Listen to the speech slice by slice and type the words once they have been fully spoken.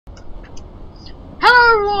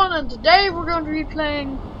Hello everyone, and today we're going to be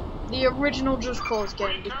playing the original Just Cause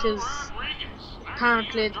game because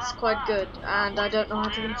apparently it's quite good and I don't know how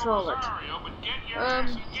to control it.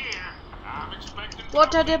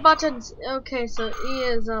 What are the buttons? Okay, so E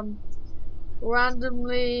is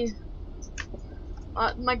randomly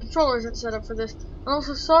my controller isn't set up for this. And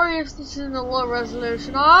also sorry if this isn't a low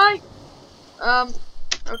resolution.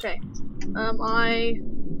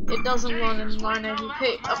 It doesn't run in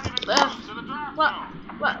 980p.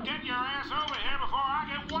 What? Get your ass over here before I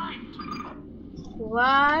get wiped.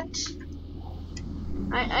 What?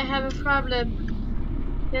 I have a problem.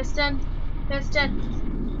 Yes, then. Yes,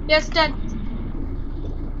 then. Yes, then.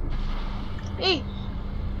 Hey!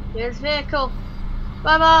 Here's vehicle.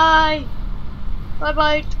 Bye bye! Bye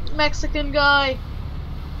bye, Mexican guy.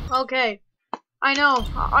 Okay. I know.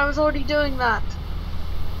 I was already doing that.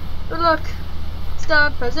 But look.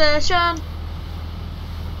 Start position.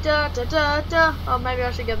 Da da da da. Oh, maybe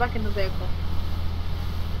I should get back in the vehicle.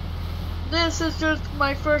 This is just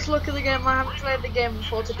my first look at the game. I haven't played the game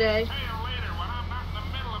before today.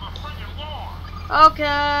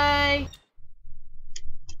 Okay.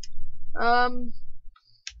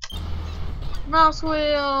 Mouse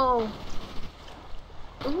wheel.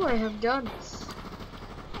 Ooh, I have guns.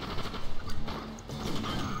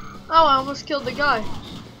 Oh, I almost killed the guy.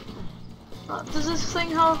 Does this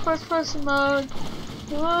thing have a first person mode?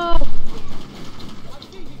 Whoa!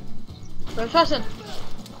 First person!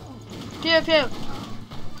 Pew pew!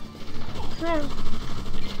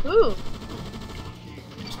 Ooh!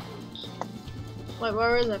 Wait,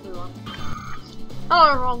 where is everyone?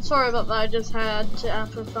 Hello everyone, sorry about that, I just had to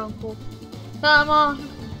answer a phone call. Come on!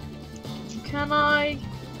 Can I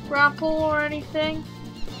grapple or anything?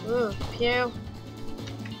 Ooh, pew.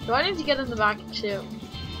 Do I need to get in the back too?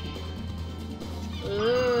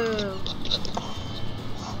 Ooh.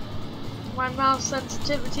 My mouse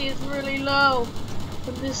sensitivity is really low,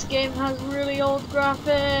 and this game has really old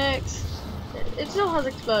graphics. It still has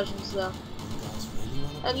explosions though.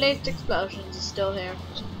 At least explosions are still here.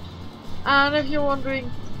 And if you're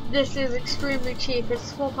wondering, this is extremely cheap.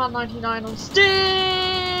 It's £4.99 on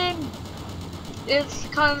Steam! It's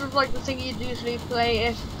kind of like the thing you'd usually play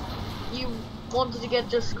if you wanted to get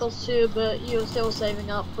Just Cause 2, but you're still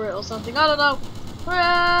saving up for it or something. I don't know.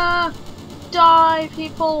 Die,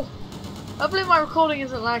 people! Hopefully my recording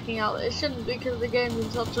isn't lacking out. It shouldn't because the game's in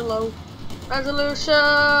such a low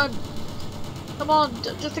resolution. Come on,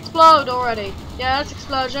 just explode already. Yes,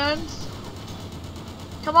 explosions.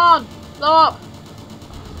 Come on, blow up.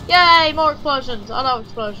 Yay, more explosions. I love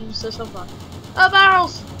explosions, they're so fun. Oh,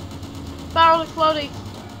 barrels! Barrels exploding.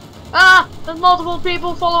 Ah, there's multiple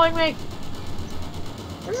people following me.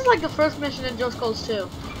 This is like the first mission in Just Cause 2.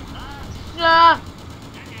 Ah!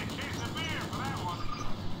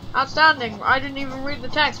 Outstanding. I didn't even read the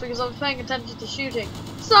text because I was paying attention to shooting.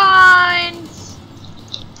 Signs!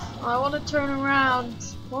 I want to turn around.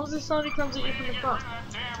 What was the sign that comes at you from the front?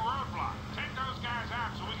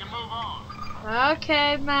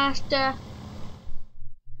 Okay, master.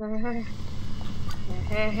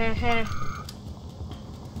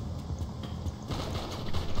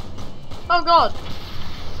 Oh god.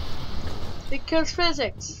 Because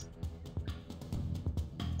physics.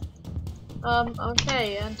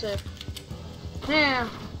 Okay, enter. Yeah.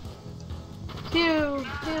 Pew,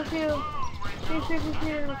 pew, pew. Pew, pew, pew,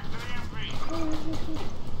 pew.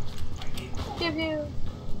 Pew, pew.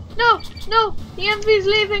 No, no, the MV's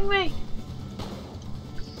leaving me.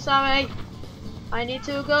 Sorry. I need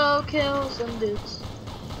to go kill some dudes.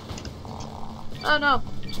 Oh no.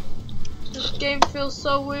 This game feels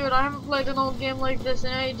so weird. I haven't played an old game like this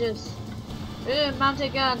in ages. Ew,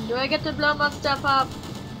 mounted gun. Do I get to blow my stuff up?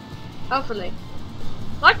 Hopefully.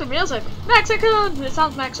 Like the music. Mexican! It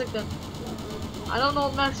sounds Mexican. I don't know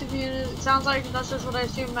what Mexican music sounds like. That's just what I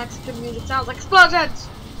assume Mexican music sounds like. Explosions!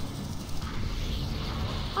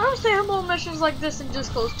 I don't say more missions like this in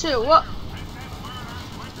Just Cause 2. What?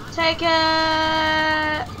 Take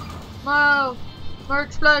it! No. More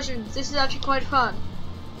explosions. This is actually quite fun.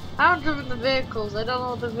 I haven't driven the vehicles. I don't know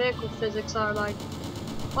what the vehicle physics are like.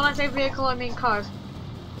 When I say vehicle, I mean cars.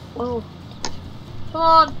 Oh. Come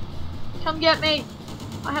on. Come get me.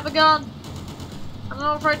 I have a gun. I'm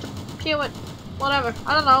not afraid to pew it. Whatever.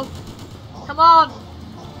 I don't know. Come on.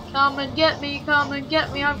 Come and get me. Come and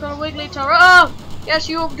get me. I've got a wiggly turret. Oh! Yes,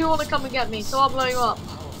 you do want to come and get me, so I'll blow you up.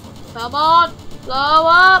 Come on. Blow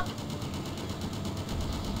up.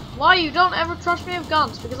 Why? You don't ever trust me with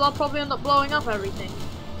guns, because I'll probably end up blowing up everything.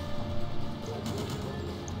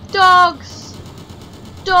 Dogs!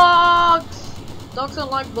 Dogs! Dogs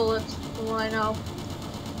don't like bullets, from what I know.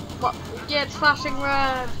 But, yeah, it's flashing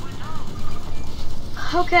red.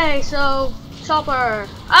 Okay, so chopper.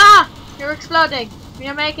 Ah! You're exploding.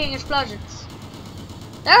 You're making explosions.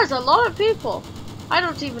 There's a lot of people. I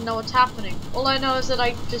don't even know what's happening. All I know is that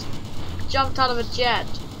I just jumped out of a jet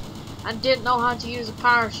and didn't know how to use a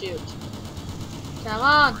parachute. Come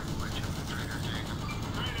on.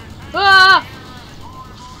 Ah!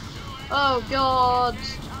 Oh god.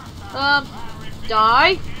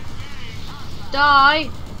 Die. Die.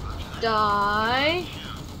 Die.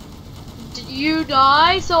 You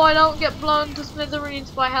die so I don't get blown to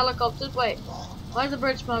smithereens by helicopters. Wait, why is the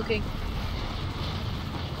bridge smoking?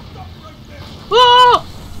 Oh!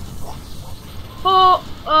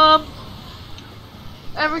 Oh,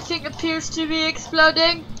 everything appears to be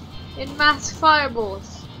exploding in mass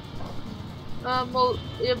fireballs. Well,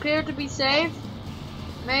 it appeared to be safe.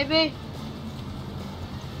 Maybe.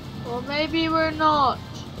 Or maybe we're not.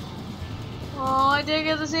 Oh, I didn't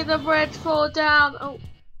get to see the bridge fall down. Oh.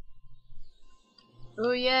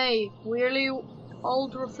 Oh yay, weirdly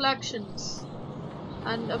old reflections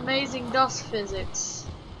and amazing dust physics.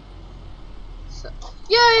 So,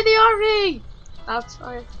 yay, the RV!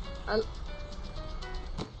 Outside.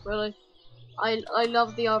 Really? I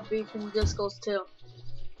love the RV from Discos too.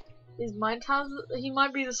 He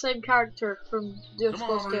might be the same character from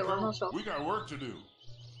Discos too, I'm not sure. We got work to do.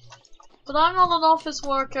 But I'm not an office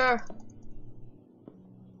worker.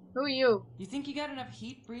 Who are you? You think you got enough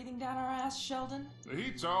heat breathing down our ass, Sheldon? The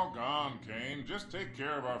heat's all gone, Kane. Just take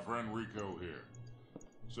care of our friend Rico here.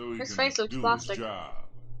 So he His can face looks do plastic. his job.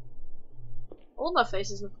 All their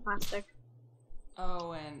faces look plastic.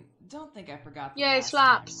 Oh, and don't think I forgot the Yay, last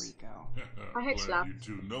slaps. time, Rico. I hate Glad slaps.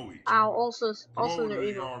 you two know each Ow, other. also Come over they're to the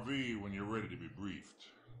evil. RV when you're ready to be briefed.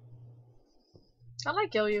 Can I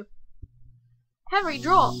kill you? Heavy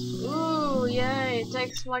drop! Ooh, yay, it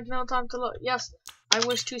takes like no time to look. Yes, I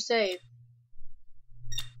wish to save.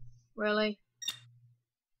 Really?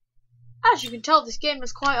 As you can tell, this game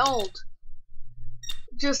is quite old.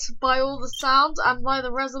 Just by all the sounds and by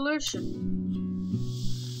the resolution.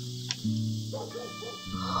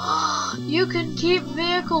 You can keep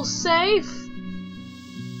vehicles safe?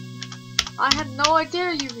 I had no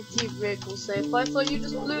idea you could keep vehicles safe. I thought you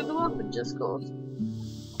just blew them up in Discord.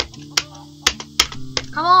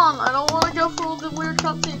 Come on, I don't want to go through all the weird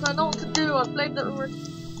cutscenes. I know what to do. I played the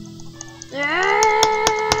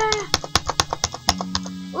yeah.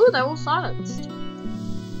 Ooh, they're all silenced.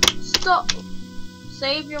 Stop.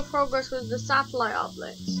 Save your progress with the satellite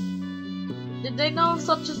uplink. Did they know of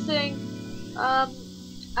such a thing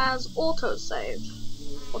as autosave?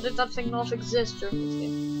 Or did that thing not exist during this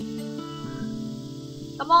game?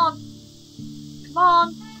 Come on. Come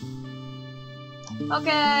on.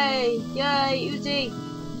 Okay. Yay, Uzi.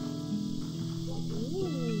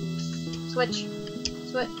 Switch.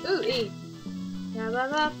 Switch. Ooh, E. Yeah, blah,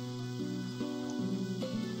 blah.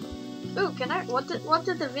 Ooh, can I? What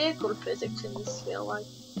did the vehicle physics in this feel like?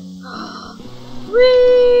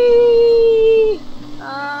 Whee!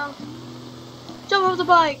 Jump off the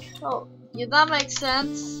bike. Oh, yeah, that makes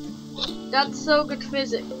sense. That's so good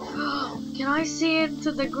physics. Can I see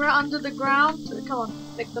into the under the ground? Come on,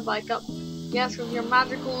 pick the bike up. Yes, with your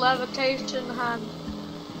magical levitation hand.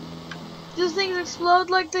 Do things explode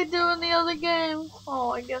like they do in the other game?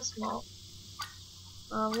 Oh, I guess not.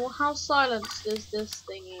 Well, how silenced is this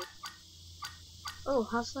thingy? Oh,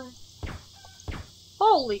 how silent?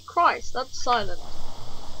 Holy Christ, that's silent.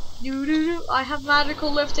 I have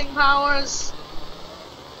magical lifting powers.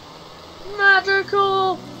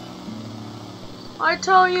 Magical! I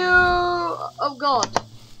tell you! Oh god.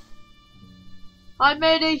 I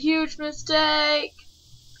made a huge mistake.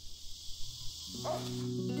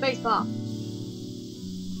 Spacebar.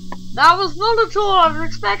 That was not at all I was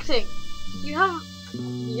expecting. You have...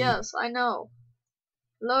 Yes, I know.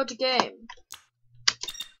 Load game.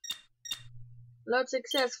 Load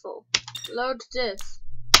successful. Load this.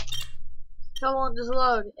 Come on, just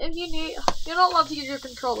load. If you need... You're not allowed to use your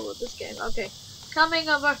controller with this game. Okay. Coming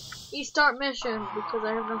over... Restart mission because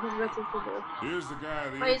I have nothing better to do. Here's the guy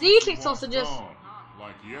that Wait, is he eating sausages?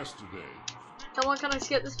 Like yesterday. Come on, can I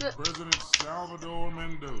skip this bit? President Salvador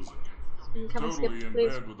Mendoza. Can I skip Totally it, in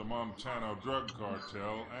please? bed with the Montano drug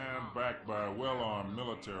cartel and backed by a well-armed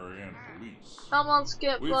military and police. Come on,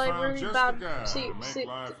 skip We like found really just bad the guy to make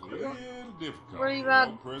life a little difficult really for bad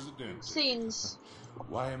El Presidente. scenes.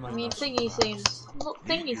 Why am I mean not thingy surprised? scenes. Not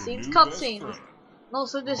Meet thingy your scenes, new cut best scenes. friend, No,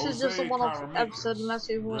 so this is just a Jose one-off Caramicos, episode unless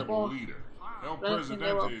you want rebel more. leader. El But I think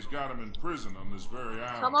they will. Presidente's got him in prison on this very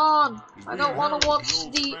island. Come on! He's I being don't want held to at watch the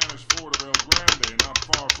old the... Spanish fort of El Grande, not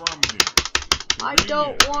far from here. I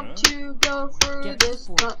don't want to go through Get to the this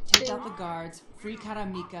fort, take cutscene. out the guards, free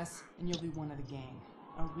Caramicas, and you'll be one of the gang.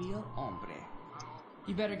 A real hombre.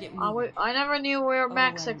 You better get moving. I never knew we were Oh,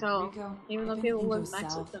 Mexico, and Rico, even if though people anything live goes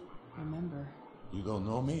Mexican. south, remember. You don't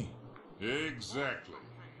know me. Exactly.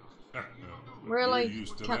 Really? You're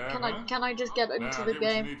used to that, huh? Can I just get into Now, the get what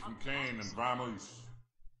you game? need from Kane and vamos.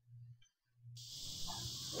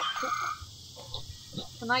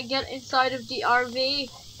 Can I get inside of the RV?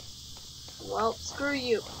 Well, screw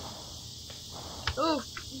you. Oof,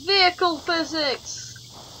 vehicle physics!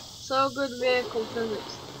 So good vehicle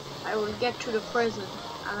physics. I will get to the prison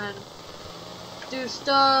and then do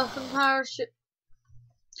stuff and parachute.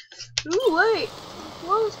 Ooh, wait,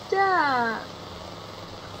 what was that?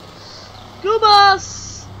 Go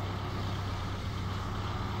bus!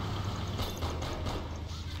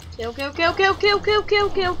 Kill.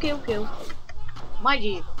 My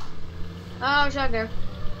Jeep. Oh, sugar.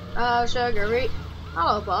 Oh, sugary.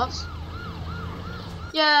 Hello, boss.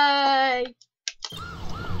 Yay!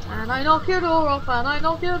 And I knock your door off,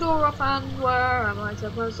 and where am I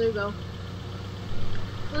supposed to go?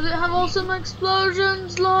 Does it have awesome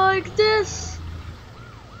explosions like this?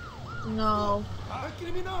 No.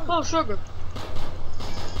 Oh, sugar.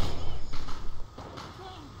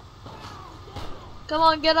 Come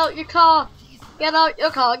on, get out your car. Get out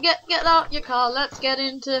your car. Get out your car. Let's get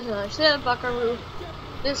into the shit, buckaroo.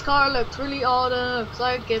 This car looks really odd and looks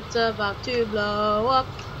like it's about to blow up.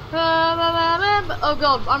 Oh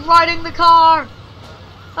god, I'm riding the car.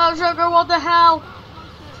 Oh sugar, what the hell?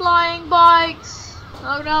 Flying bikes.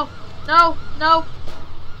 Oh no, no.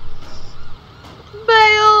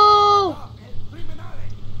 Bail!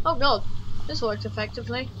 Oh god, this worked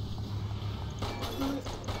effectively.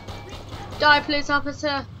 Die, police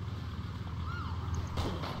officer.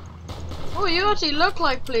 Oh, you actually look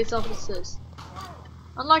like police officers.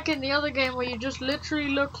 Unlike in the other game where you just literally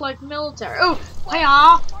look like military. Oh,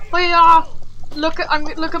 hiya! Look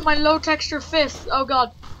at my low texture fist. Oh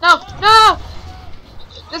god. No!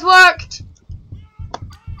 This worked!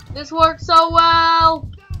 This worked so well!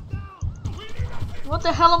 What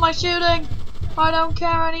the hell am I shooting? I don't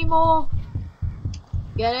care anymore.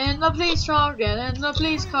 Get in the police car, get in the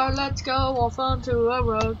police car, let's go off onto a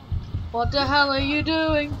road. What the hell are you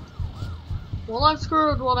doing? Well, I'm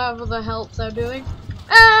screwed, whatever the hell they're doing.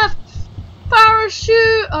 F!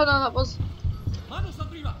 Parachute! Oh no, that was...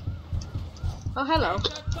 Oh, hello.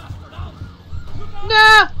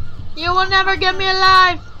 No! You will never get me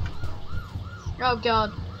alive! Oh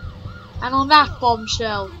god. And on that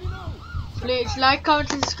bombshell, please like,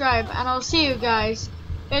 comment, and subscribe, and I'll see you guys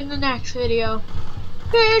in the next video.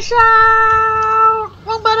 Peace out!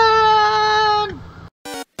 One button!